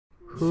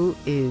Who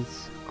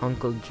is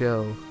Uncle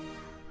Joe?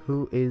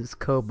 Who is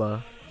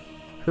Koba?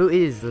 Who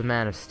is the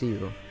Man of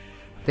Steel?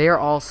 They are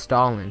all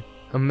Stalin,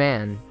 a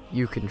man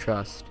you can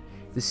trust,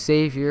 the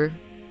savior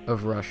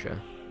of Russia.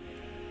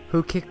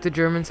 Who kicked the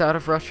Germans out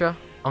of Russia?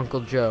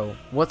 Uncle Joe.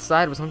 What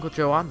side was Uncle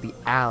Joe on? The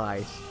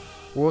Allies.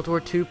 World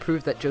War II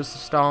proved that Joseph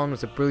Stalin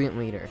was a brilliant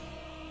leader.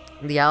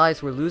 The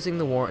Allies were losing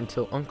the war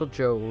until Uncle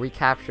Joe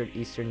recaptured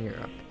Eastern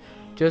Europe.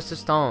 Joseph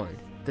Stalin,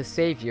 the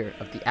savior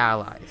of the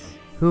Allies.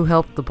 Who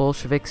helped the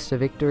Bolsheviks to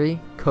victory?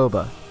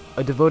 Koba,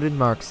 a devoted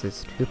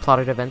Marxist who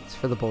plotted events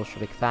for the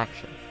Bolshevik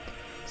faction.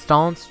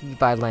 Stalin stood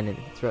by Lenin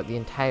throughout the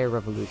entire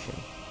revolution.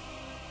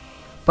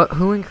 But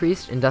who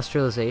increased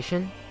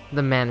industrialization?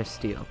 The Man of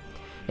Steel.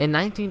 In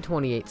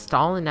 1928,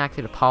 Stalin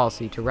enacted a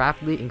policy to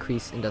rapidly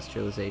increase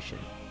industrialization.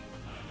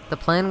 The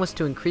plan was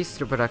to increase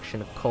the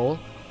production of coal,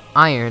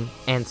 iron,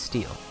 and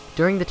steel.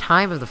 During the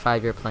time of the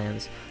 5-year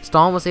plans,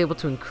 Stalin was able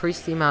to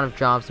increase the amount of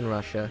jobs in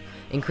Russia,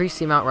 increase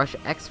the amount Russia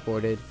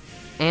exported,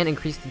 and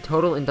increase the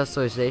total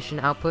industrialization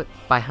output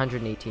by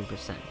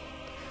 118%.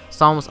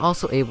 Stalin was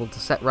also able to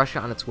set Russia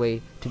on its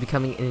way to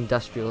becoming an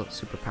industrial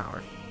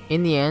superpower.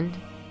 In the end,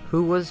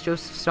 who was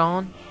Joseph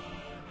Stalin?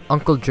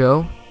 Uncle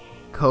Joe?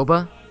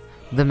 Koba?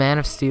 The Man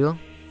of Steel?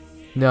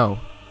 No,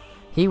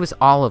 he was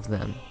all of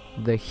them,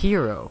 the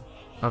hero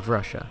of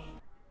Russia.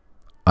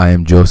 I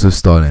am Joseph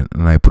Stalin,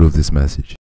 and I approve this message.